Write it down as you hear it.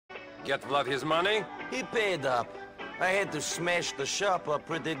get Vlad his money? He paid up. I had to smash the shop up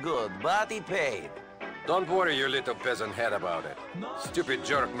pretty good, but he paid. Don't worry your little peasant head about it. Stupid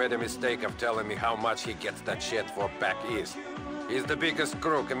jerk made a mistake of telling me how much he gets that shit for back east. He's the biggest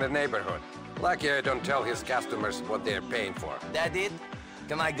crook in the neighborhood. Lucky I don't tell his customers what they're paying for. That it?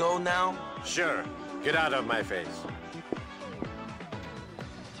 Can I go now? Sure. Get out of my face.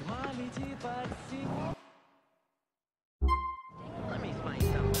 Let me explain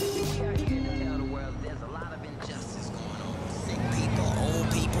something. We are here to tell the world there's a lot of injustice going on. Sick people, old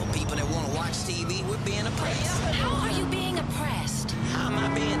people, people that want to watch TV, we're being oppressed. How are you being oppressed? How am I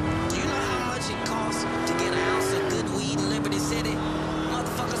being? Do you know how much it costs to get an ounce of good weed in Liberty City?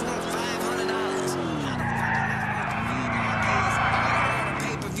 Motherfuckers want $500. How the fuck am I supposed to feed my kids?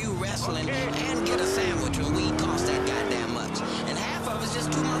 Pay-per-view wrestling and get a sandwich when weed costs that goddamn much. And half of it's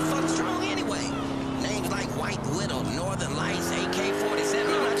just too motherfucking strong anyway. Names like WITHE, Northern Lights, AK-47. I'm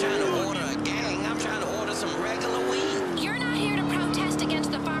not trying to order a gang. I'm trying to order some regular weed. You're not here to protest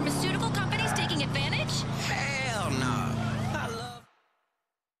against the pharmaceutical companies taking advantage? Hell no. I love...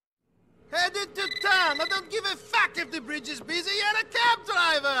 Headed to town. I don't give a fuck if the bridge is busy. You're a cab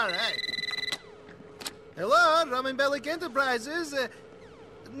driver. Hey. Hello, Roman Bellic Enterprises.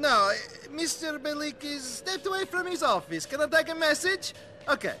 No, Mr. Bellic is stepped away from his office. Can I take a message?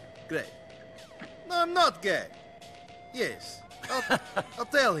 Okay, great. No, I'm not gay. Yes, I'll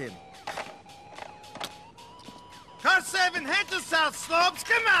tell him. Car 7, head to South Slopes.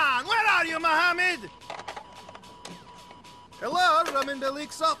 Come on, where are you, Mohammed? Hello, Roman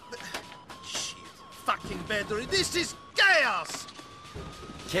Belic's off. Shit, fucking battery. This is chaos.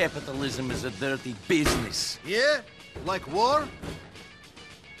 Capitalism is a dirty business. Yeah? Like war?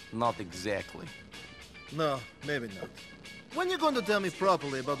 Not exactly. No, maybe not. When you going to tell me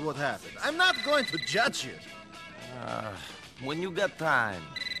properly about what happened? I'm not going to judge you. When you got time.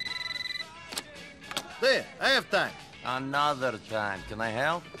 There, I have time. Another time. Can I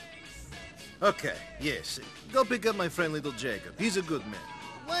help? Okay, yes. Go pick up my friend Little Jacob. He's a good man.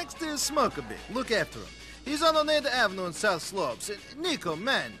 Likes to smoke a bit. Look after him. He's on Oneida Avenue in South Slopes. Nico,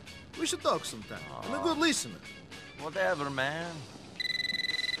 man, we should talk sometime. I'm a good listener. Whatever, man.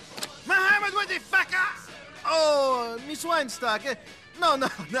 Mohammed, what the fuck? Oh, Miss Weinstock. No,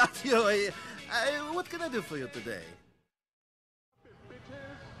 not you. What can I do for you today?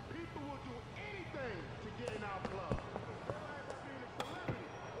 People will do anything to get in our club.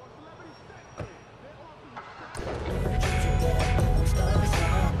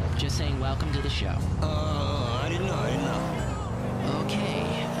 Just saying welcome to the show. I didn't know. Okay,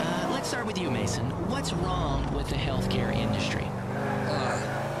 let's start with you, Mason. What's wrong with the healthcare industry?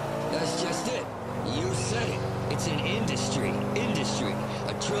 That's just it. You said it. It's an industry.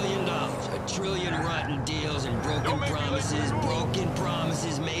 $1 trillion. $1 trillion rotten deals and broken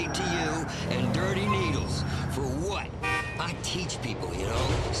promises made to you, and dirty needles. For what? I teach people, you know,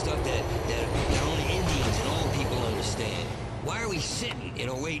 stuff that only Indians and old people understand. Why are we sitting in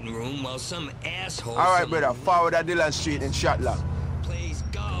a waiting room while some asshole... All right, brother. Forward at Dillon Street in Shatlock. ...plays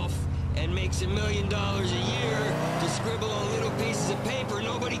golf and makes $1 million a year to scribble on little pieces of paper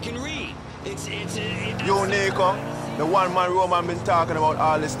nobody can read. You, Nico, the one-man Roman been talking about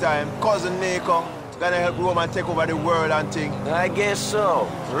all this time. Cousin Nico, gonna help Roman take over the world and thing. I guess so.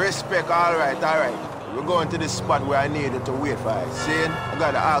 Respect, all right. We're going to this spot where I needed to wait for it. See, I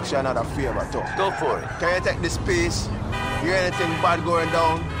gotta ask you another favor, too. Go for it. Can you take this piece? Hear anything bad going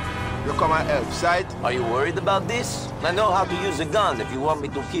down? You come and help, sight? Are you worried about this? I know how to use a gun if you want me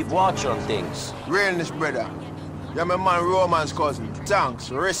to keep watch on things. Realness, brother. You're my man Roman's cousin. Thanks,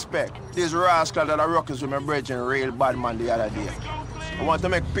 respect. This rascal that I ruckus with my brethren real bad man the other day. I want to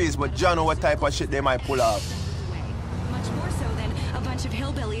make peace, but John know what type of shit they might pull off. Much more so than a bunch of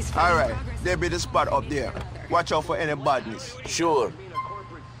hillbillies. All right, there be the spot up there. Watch out for any badness. Sure.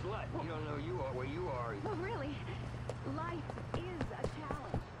 But really, life is a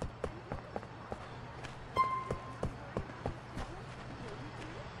challenge.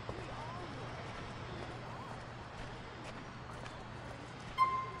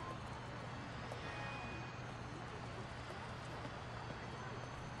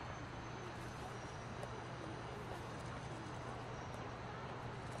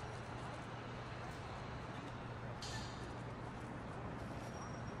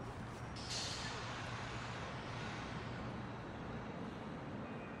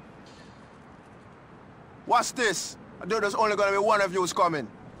 What's this? I know there's only gonna be one of you's coming.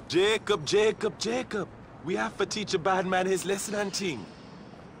 Jacob. We have to teach a bad man his lesson and thing.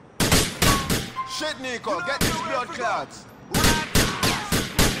 Shit, Nico, get these blood clots.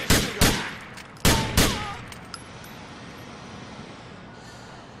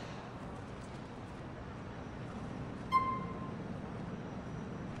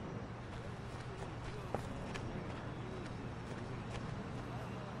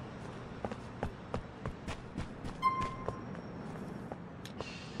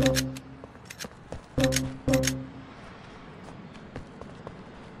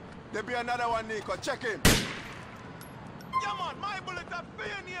 There be another one, Nico. Check him. Yeah, man, my bullet have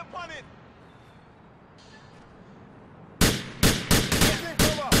pioneer upon it. Get in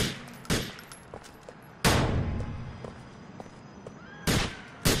cover.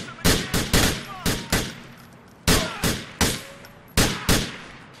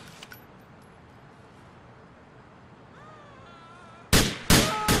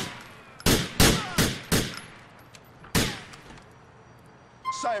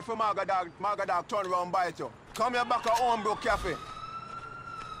 Sorry for Margadog. Margadog turn around bite you. Come here back at Homebrew Cafe.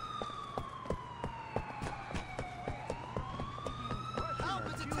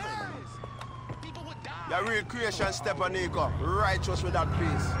 Your real creation step on Nico. Righteous with that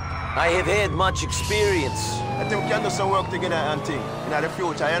piece. I have had much experience. I think we can do some work together and think in the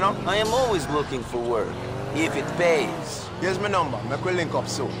future, you know? I am always looking for work, if it pays. Here's my number. Make we link up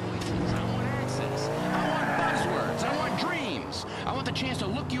soon. I want access. I want buzzwords. I want dreams. I want the chance to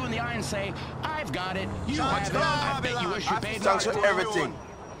look you in the eye and say, I've got it. You have it. I bet you wish you paid Thanks more for everything.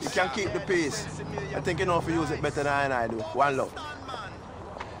 You can keep the peace. I think you know if you use it better than I do. One love.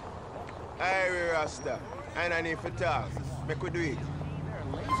 Hey, Rasta. And I need for talk. Make we do it.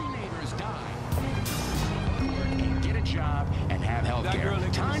 lazy neighbors die. And get a job and have health care.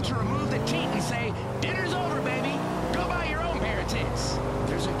 Time to remove the teat and say, dinner's over, baby. Go buy your own pair of tits.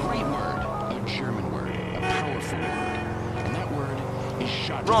 There's a great word, a German word, a powerful word. And that word is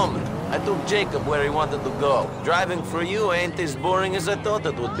shut. Roman, I took Jacob where he wanted to go. Driving for you ain't as boring as I thought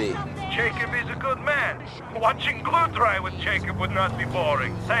it would be. Jacob is a good man. Watching glue dry with Jacob would not be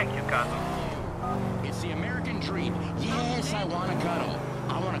boring. Thank you, cousin. It's the American dream. Yes, I want to cuddle.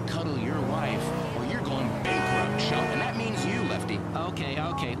 I want to cuddle your wife, or you're going bankrupt, chump. And that means you, Lefty.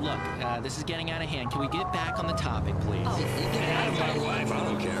 Okay, look, this is getting out of hand. Can we get back on the topic, please? You can have my wife, I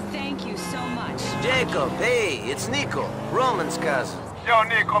don't care. Thank you so much. Jacob, hey, it's Nico, Roman's cousin. Yo,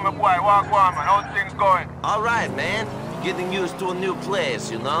 Nico, my boy, walk on, man. How's things going? All right, man. Getting used to a new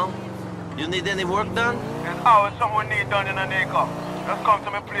place, you know? You need any work done? There's always something we need done in a Nico. Just come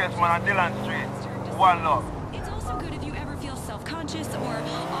to my place, man, on Dillon Street. One love. It's also good if you ever feel self-conscious or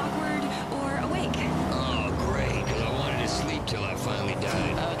awkward or awake. Oh, great, because I wanted to sleep till I finally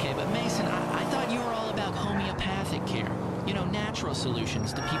died. Okay, but Mason, I thought you were all about homeopathic care. You know, natural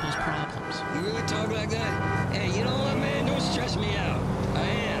solutions to people's problems. You really talk like that? Hey, you know what, man? Don't stress me out. I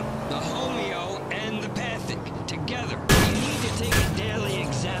am the homeo and the pathic together. You need to take a daily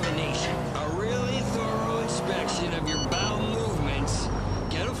examination, a really thorough inspection of your bowel movements.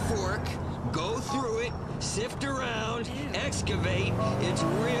 Get a fork, go through it, sift around, excavate. It's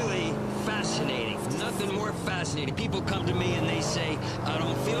really fascinating. Nothing more fascinating. People come to me and they say, I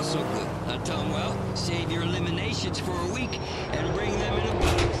don't feel so good. I tell them, well, save your eliminations for a week and bring them in a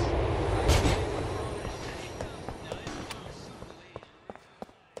box.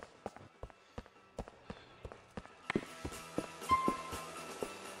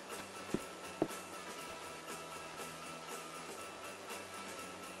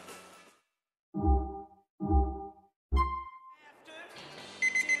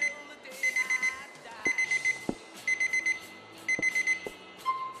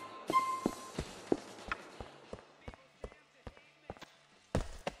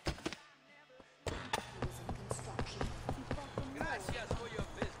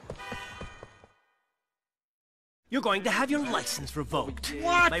 You're going to have your license revoked.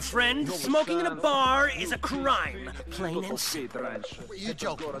 What? My friend, smoking in a bar is a crime. Plain and simple. You're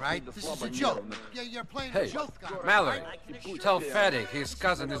joking, right? This is a joke. You're playing a joke, guy. Mallory, tell Fatty his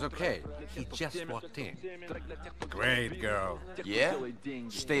cousin is okay. He just walked in. Great girl. Yeah?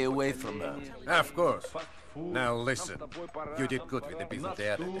 Stay away from her. Of course. Now listen, you did good with the business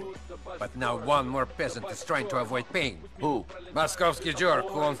the other day. But now one more peasant is trying to avoid pain. Who? Moskovsky jerk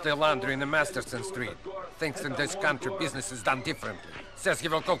who owns the laundry in the Masterson Street. Thinks in this country business is done differently. Says he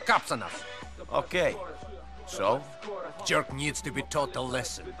will call cops on us. Okay. So? Jerk needs to be taught a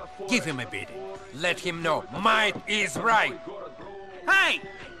lesson. Give him a beating. Let him know might is right. Hey!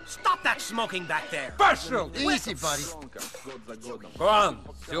 Stop that smoking back there! Partial! Easy, buddy. Go on,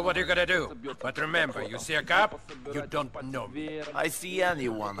 do what you gotta do. But remember, you see a cop, you don't know me. I see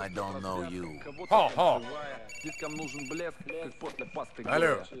anyone, I don't know you. Ho-ho!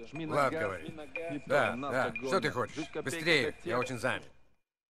 Алло, Влад говорит. Да, что ты хочешь? Быстрее, я очень занят.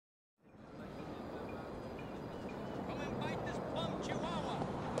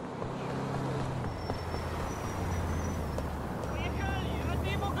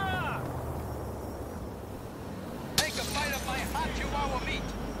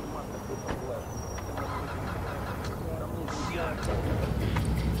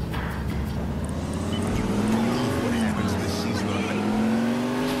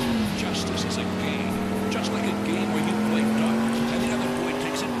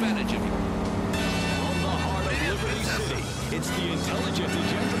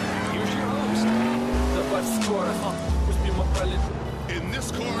 In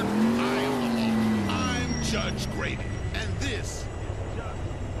this court, I am the law. I'm Judge Grady, and this...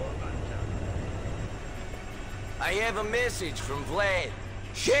 I have a message from Vlad.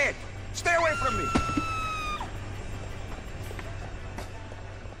 Shit! Stay away from me!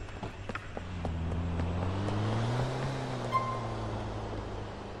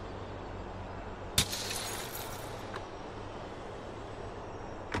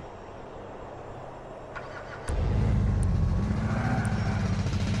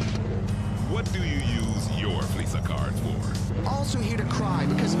 What do you use your Fleeca card for? Also here to cry,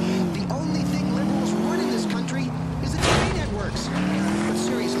 because the only thing liberals want in this country is the TV networks. But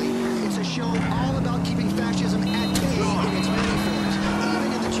seriously, it's a show all about keeping fascism at bay in its many forms,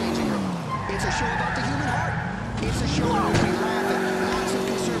 even in the changing room. It's a show about the human heart. It's a show in which we laugh at lots of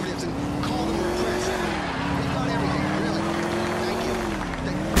conservatives and call them repressed. We've got everything, really. Thank you.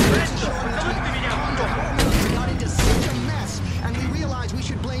 It's a show in which we ponder how America got into such a mess, and we realize we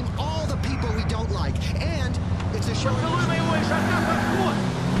should blame all the people we don't like. And it's a show in which...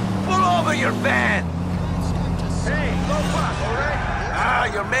 Pull over your van! Hey, go back, all right?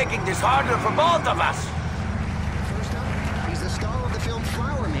 Ah, you're making this harder for both of us! First up, he's the star of the film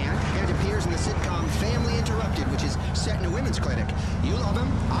Flower Man and appears in the sitcom Family Interrupted, which is set in a women's clinic. You love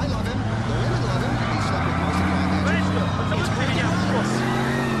him, I love him, the women love him. He slept with most of you, I imagine. It's Brandon Roberts.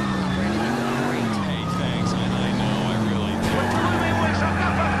 Brandon, you look great. Hey, thanks. I know, I really do.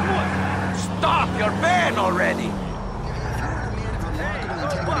 Stop your van already!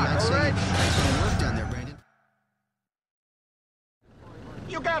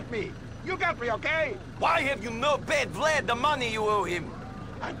 You got me! You got me, okay? Why have you not paid Vlad the money you owe him?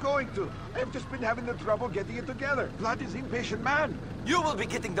 I'm going to. I've just been having the trouble getting it together. Vlad is an impatient man. You will be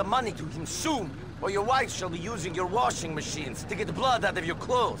getting the money to him soon, or your wife shall be using your washing machines to get the blood out of your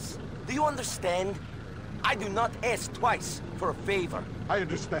clothes. Do you understand? I do not ask twice for a favor. I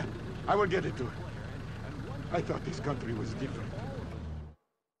understand. I will get it to her. I thought this country was different.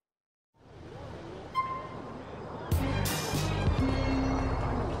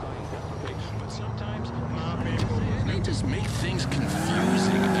 But sometimes they just make things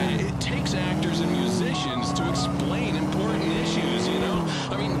confusing. It takes actors and musicians to explain important issues, you know?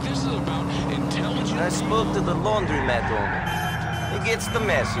 I mean, this is about intelligence. I spoke to the laundromat owner. He gets the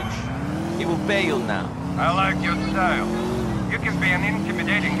message. He will pay you now. I like your style. You can be an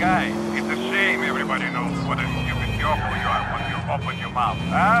intimidating guy. It's a shame everybody knows what a stupid yokel you are when you open your mouth.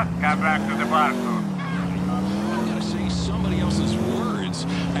 Huh? Come back to the bar soon. I gotta say somebody else's words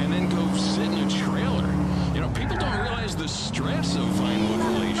and then go sit in a trailer. You know, people don't realize the stress of Vinewood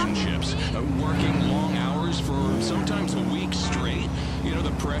relationships. Working long hours for sometimes a week straight. You know,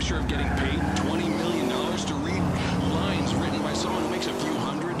 the pressure of getting paid $20 million to read lines written by someone who makes a few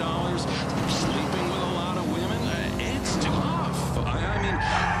 $100s. Sleeping with a lot of women. It's tough. I mean, I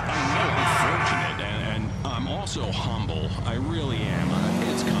know I'm fortunate and I'm also humble. I really am.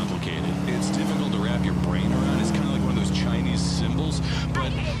 It's complicated. It's difficult to wrap your brain around. It's kind of like one of those Chinese symbols.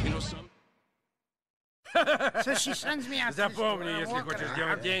 But, you know, some... So she sends me out. Запомни, если хочешь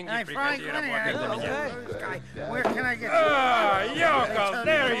делать деньги, приходи работать на меня. Where can I get? Oh, yokel,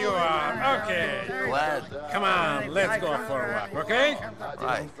 there you are. Okay. Glad. Come on, let's go for a walk, okay?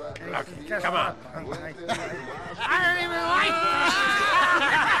 Right. Okay, come on. I don't even like.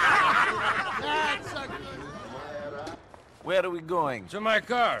 Where are we going? To my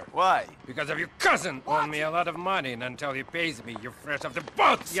car. Why? Because of your cousin owed me a lot of money, and until he pays me, you're fresh off the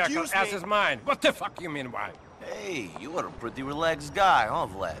boat. Your ass is mine. What the fuck you mean why? Hey, you are a pretty relaxed guy, huh,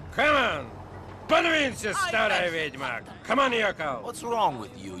 Vlad? Come on. Подвинься, старая ведьма. Come on, Yoko. What's wrong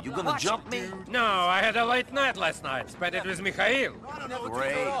with you? You gonna jump me? No, I had a late night last night. Spent it with Mikhail.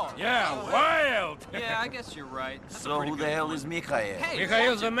 Great. Yeah, wild. Yeah, I guess you're right. So who the hell is Mikhail? Hey,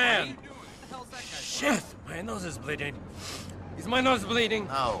 Mikhail's the man. Shit, my nose is bleeding. Is my nose bleeding?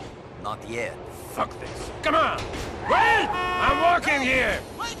 No, not yet. Fuck this. Come on. Wait! I'm walking here.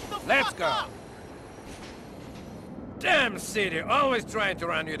 Let's go. Damn city, always trying to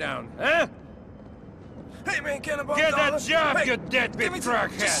run you down, huh? Hey, man, can I Get a job, you deadbeat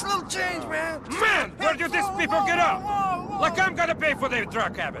truckhead! Just a little change, man! Man, where do these people get off? Like I'm gonna pay for their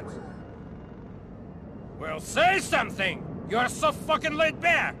drug habits. Well, say something! You're so fucking laid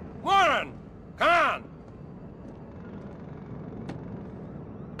back! Moron! Come on!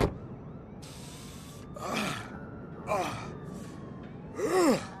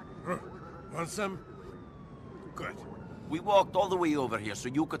 Want some? Good. We walked all the way over here so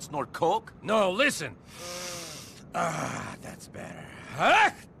you could snort coke? No, listen. Ah, that's better.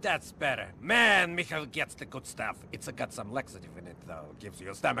 Ah, that's better. Man, Michael gets the good stuff. It's got some laxative in it, though. Gives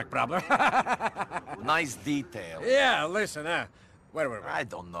you a stomach problem. Nice detail. Yeah, listen, where were we? I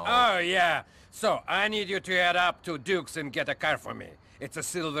don't know. Oh, yeah. So, I need you to head up to Duke's and get a car for me. It's a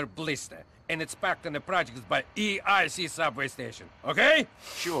silver blister, and it's parked in the projects by EIC subway station, okay?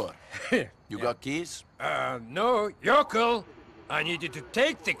 Sure. You got keys? No, you're cool. I need you to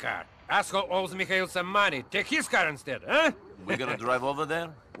take the car. Asshole owes Mikhail some money. Take his car instead, huh? We gonna drive over there?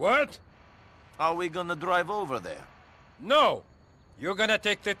 What? Are we gonna drive over there? No. You're gonna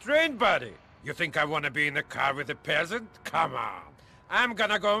take the train, buddy. You think I wanna be in the car with a peasant? Come on. I'm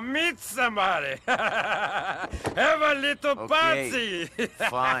gonna go meet somebody. Have a little party.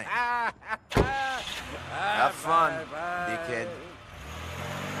 Fine. Have fun, dickhead.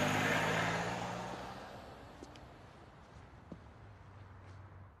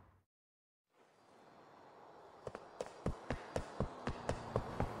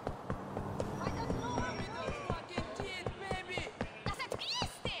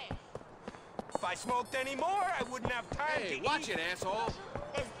 If I smoked any more, I wouldn't have time to watch eat. it, asshole.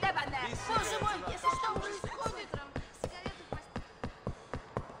 Боже мой, что происходит?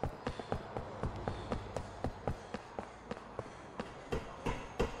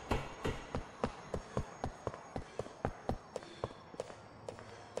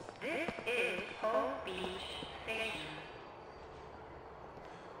 This is Old Beach Station.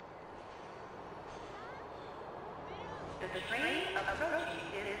 The train approaching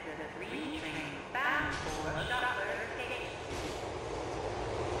is the 3 train bound for Shopper Station.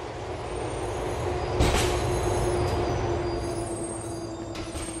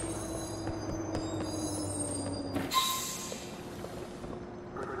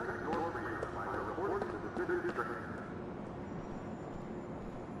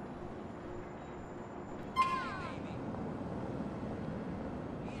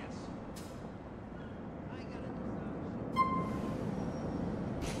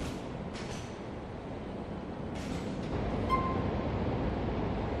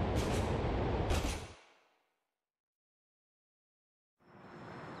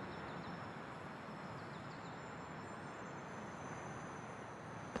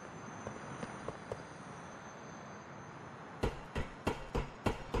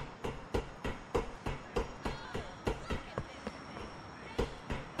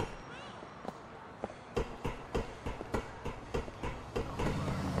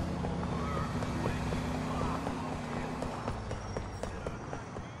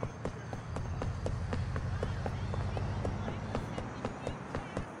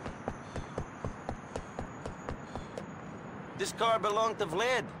 This car belonged to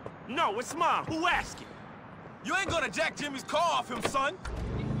Vlad. No, it's mine. Who asked you? You ain't gonna jack Jimmy's car off him, son.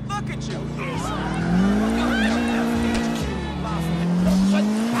 Look at you.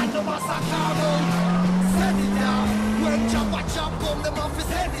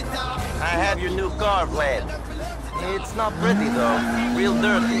 I have your new car, Vlad. It's not pretty, though. Real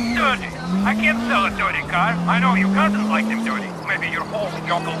dirty. Dirty? I can't sell a dirty car. I know you cousins like them dirty. Maybe your whole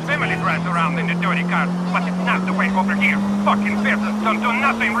yokel family drives around in a dirty car, but it's not the way over here. Fucking peasants don't do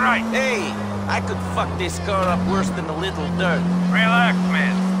nothing right. Hey, I could fuck this car up worse than a little dirt. Relax,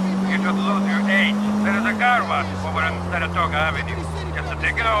 man. You should lose your age. There is a car wash over on Saratoga Avenue. Just to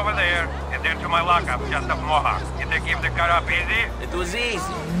take it over there, and then to my lockup just off Mohawk. You think give the car up easy? It was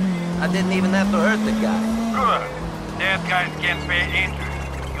easy. I didn't even have to hurt the guy. Good. Dead guys can't pay interest.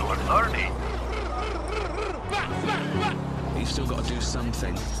 You are learning. You've still got to do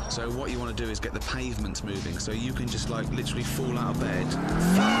something. So what you want to do is get the pavements moving, so you can just like literally fall out of bed,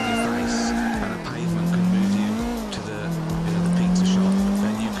 flat on your face, and a pavement can move you to the pizza shop,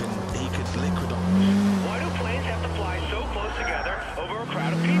 and he could liquid on you. Why do planes have to fly so close together over a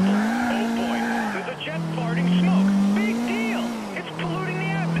crowd of people? Oh boy, there's a jet farting smoke. Big deal. It's polluting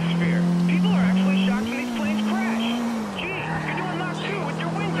the atmosphere. People are actually shocked when these planes crash. Gee, you're doing Mach 2 with your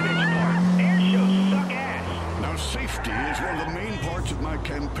wings at each part. Air shows suck ass. Now, safety is one of the main parts of my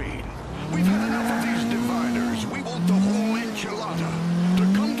campaign. We've had enough of these dividers. We want the whole enchilada to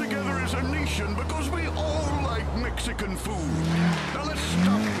come together as a nation because we all like Mexican food. Now, let's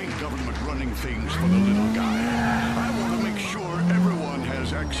stop big government running things for the little guy. I want to make sure everyone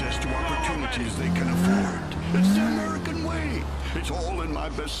has access to opportunities they can afford. It's the American way. It's all in my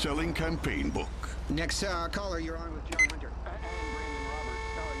best-selling campaign book. Next caller, you're on with John Hunter.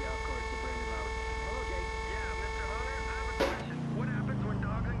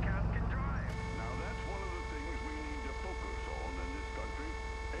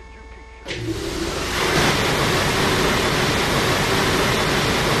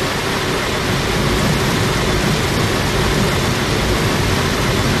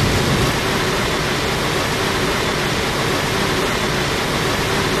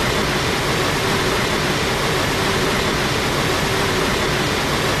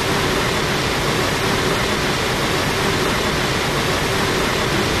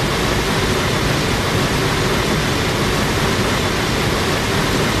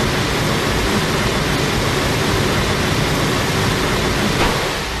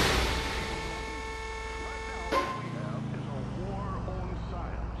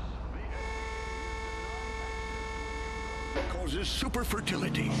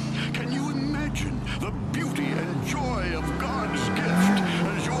 society. Can you imagine the beauty and joy of God's gift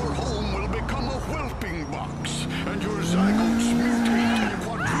as your home will become a whelping box and your zygotes mutate and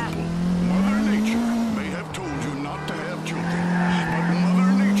quadruple? Mother Nature may have told you not to have children, but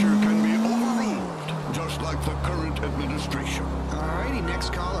Mother Nature can be overruled, just like the current administration. Alrighty,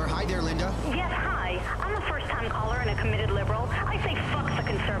 next caller. Hi there, Linda. Yes, hi. I'm a first-time caller and a committed liberal. I say fuck the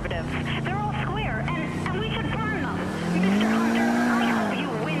conservatives. They're all square, and we should burn them. Mr. Hunter, I hope you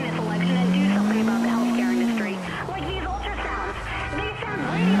win this election and do something about the healthcare industry. Like these ultrasounds. They send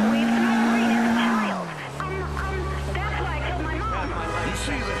radio waves to my brain as a child. That's why I killed my mom. You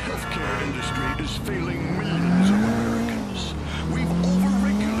see, the healthcare industry is failing millions of Americans. We've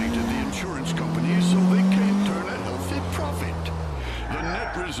overregulated the insurance companies so they can't turn a healthy profit. The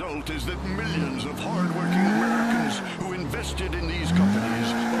net result is that millions of hard-working Americans who invested in these companies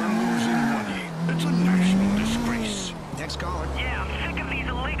are losing money. It's a national disgrace. Next caller. Yeah, I'm sick of these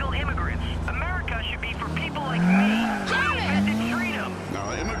illegal immigrants. America should be for people like me. I invented freedom.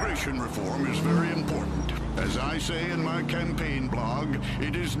 Now, immigration reform is very important. As I say in my campaign blog,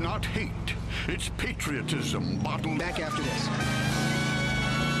 it is not hate. It's patriotism bottled... Back after this.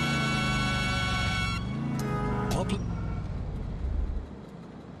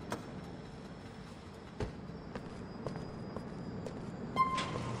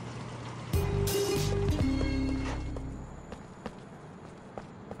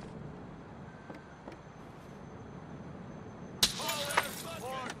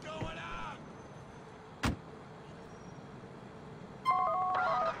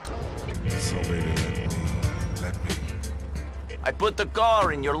 I put the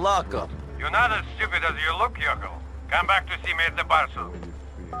car in your lockup. You're not as stupid as you look, Yokel. Come back to see me at the parcel.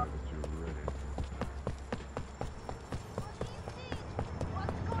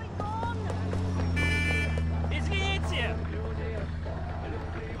 Извините!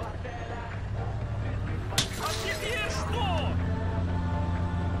 А тебе что?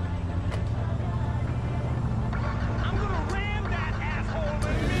 I'm gonna ram that asshole in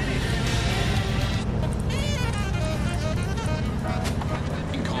a minute!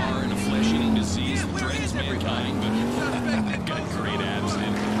 Car and a flesh-eating disease that threatens mankind, but got great abs in it.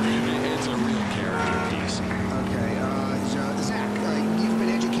 It's a real character piece. Okay, Zach, you've been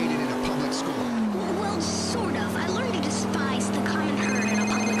educated in a public school. Well, sort of. I learned to despise the common herd in a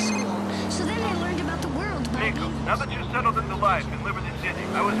public school. So then I learned about the world by Nico, now that you've settled into life in Liberty City,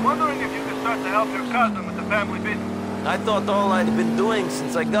 I was wondering if you could start to help your cousin with the family business. I thought all I'd been doing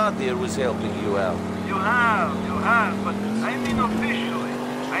since I got here was helping you out. You have, but I mean officially.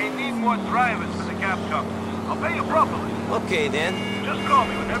 I need more drivers for the cab company. I'll pay you properly. Okay, then. Just call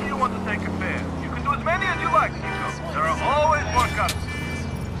me whenever you want to take a fare. You can do as many as you like, Nico. There are always more customers.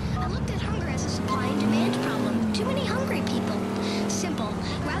 I looked at hunger as a supply and demand problem. Too many hungry people. Simple.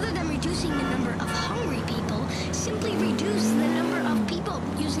 Rather than reducing the number of hungry people, simply reduce the number of people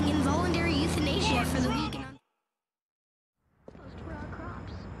using involuntary euthanasia for the weak and for our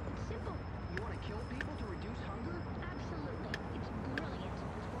crops. It's simple. You want to kill people to reduce hunger? Absolutely. It's brilliant.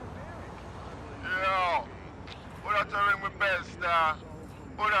 Yo, what are telling me best,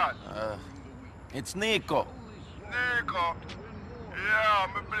 What that? It's Nico. Nico? Yeah,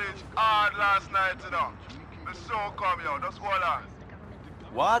 me bleached hard last night, you know. Me so come, yo, just hold on.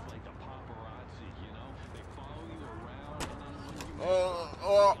 What?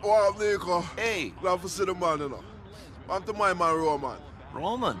 What up, Nico? Hey. Glad to see the man, you know. I'm to my man, Roman.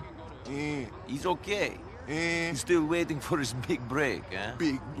 Roman? He's okay. He's still waiting for his big break, eh?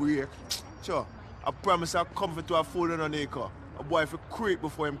 Big break? Sure. I promise I'll comfort to a fool, you know, Nico. A boy for creep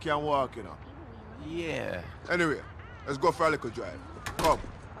before him can walk, you know. Yeah. Anyway, let's go for a little drive. Come.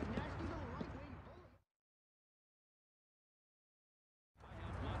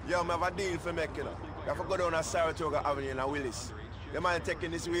 Yo, I have a deal for make, you know. You have to go down to Saratoga Avenue in Willis. You mind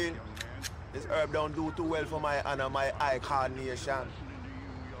taking this wheel? This herb don't do too well for my honor, my eye coordination.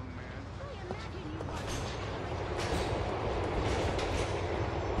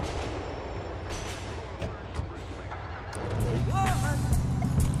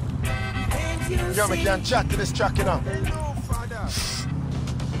 Yo, me can chat to this track, you know.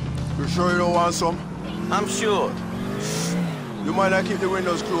 You sure you don't want some? I'm sure. You mind I keep the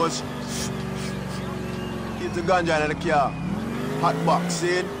windows closed? Keep the ganja in the car. Hot box,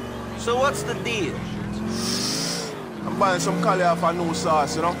 see it? So what's the deal? I'm buying some curry off a new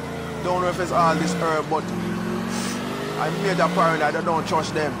sauce, you know? Don't know if it's all this herb, but I made a paranoid, I don't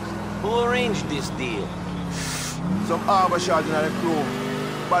trust them. Who arranged this deal? Some harbor shots in the crew.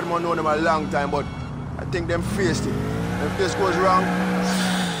 Bad man know them a long time, but I think them faced it. If this goes wrong, I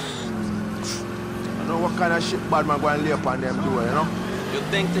don't know what kind of shit bad man going to lay up on them doing, you know? You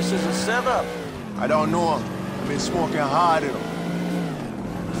think this is a setup? I don't know. I've been smoking hard, you know.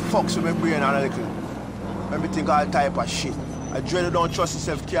 Fucks with my brain a little. Let me think all type of shit. I dread you don't trust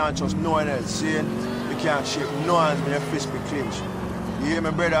yourself, can't trust no one else, see? You can't shake no hands when your fist be clenched. You hear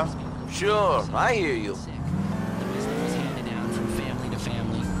me, brother? Sure, I hear you. The wisdom was handed down from family to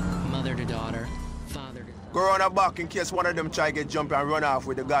family, mother to daughter, father to... Go around the back in case one of them try to get jumped and run off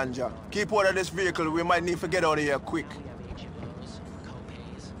with the ganja. Keep out of this vehicle, we might need to get out of here quick.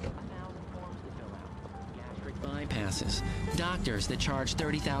 Bypasses, doctors that charge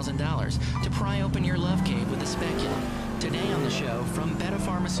 $30,000 to pry open your love cave with a speculum. Today on the show, from Beta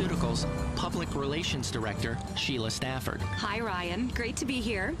Pharmaceuticals, Public Relations Director Sheila Stafford. Hi, Ryan. Great to be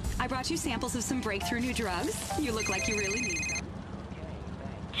here. I brought you samples of some breakthrough new drugs. You look like you really need them.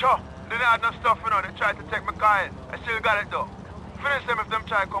 Sure, they didn't have no stuff, you know. They tried to take my car in. I still got it though. Finish them if them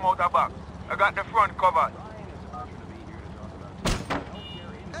try to come out the back. I got the front covered.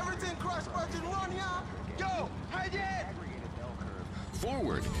 Everything cross-budget run, yeah? Go, head it!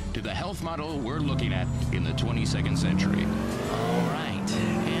 Forward to the health model we're looking at in the 22nd century. All right.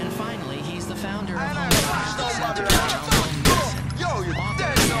 And finally, he's the founder of Yo, you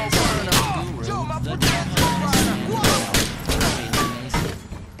dead no Yo, my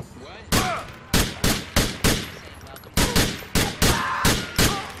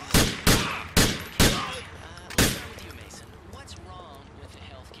what's wrong with the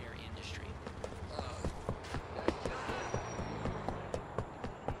healthcare industry?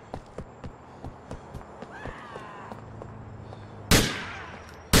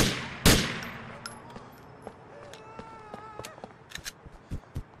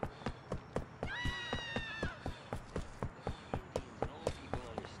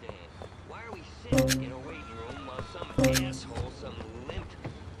 In a waiting room while some asshole, some limp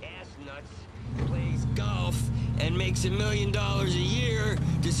ass nuts, plays golf and makes $1 million a year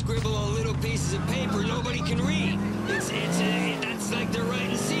to scribble on little pieces of paper nobody can read. That's like they're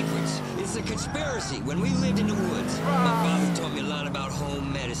writing secrets. It's a conspiracy. When we lived in the woods, my father taught me a lot about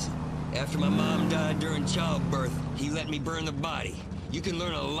home medicine. After my mom died during childbirth, he let me burn the body. You can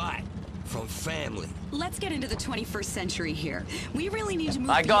learn a lot from family. Let's get into the 21st century here. We really need to move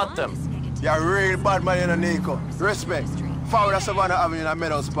I got beyond them. You're a real bad man in a Nico. Respect. Forward of Savannah Avenue in a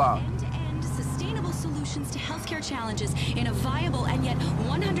Meadows Park. End-to-end sustainable solutions to healthcare challenges in a viable and yet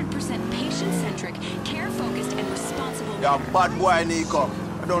 100% patient-centric, care-focused, and responsible You're a bad boy, Nico.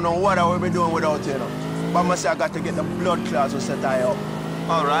 I don't know what I will be doing without you, know. But I must say I got to get the blood clots to set I up.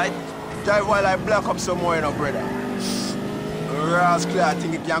 All right. Drive while I black up some more, you know, brother. Rascal, I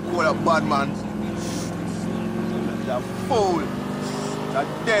think you can call a bad man. You're a fool. You're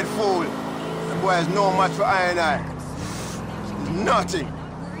a dead fool. The boy has no match for I and I. Nothing.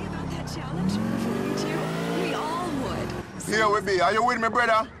 Worry about that challenge? Wouldn't you? We all would. Here we be. Are you with me,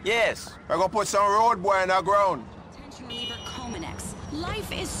 brother? Yes. I'm gonna put some road boy in the ground. Attention reliever Cominex.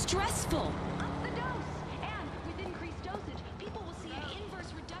 Life is stressful. Up the dose. And with increased dosage, people will see an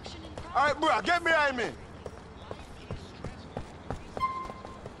inverse reduction in All right, bro, get behind me.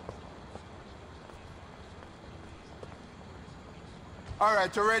 All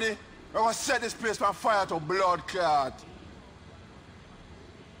right, you ready? We're gonna set this place on fire to blood clot.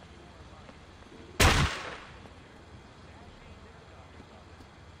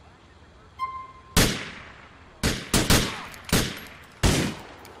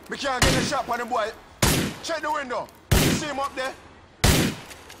 We can't get a shot on the boy. Check the window. See him up there?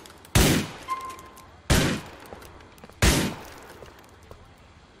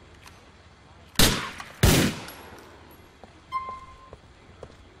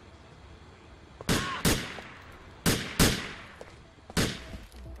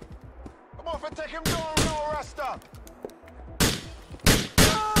 Come on, take him down now, Rasta.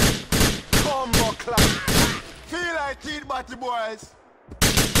 Combo clap. Feel like teeth, batty boys.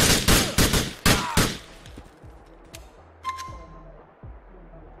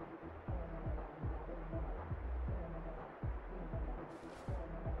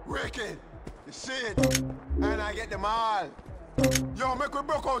 Wicked. You see it? And I get them all. Yo, make we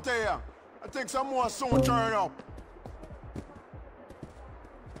broke out here. I think some more soon turn up.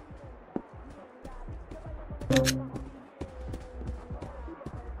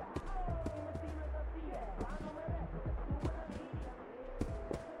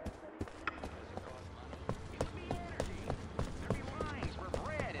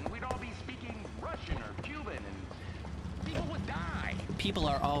 People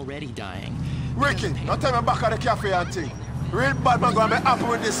are already dying. Ricky, don't tell me back at the cafe and thing. Real bad man gonna be happy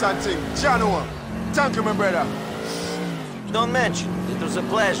with this and thing. Jano, thank you, my brother. Don't mention. It was a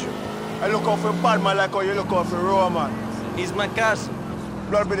pleasure. I look out for bad man like how you look out for Roman. He's my cousin.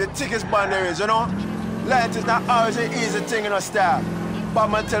 Blood be the thickest bond there is, you know? Light is not always an easy thing in a style.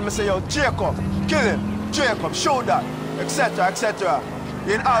 Batman tell me, say, yo, Jacob, kill him. Jacob, shoot that, etc., etc.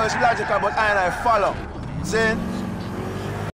 You ain't always logical, but I follow. See?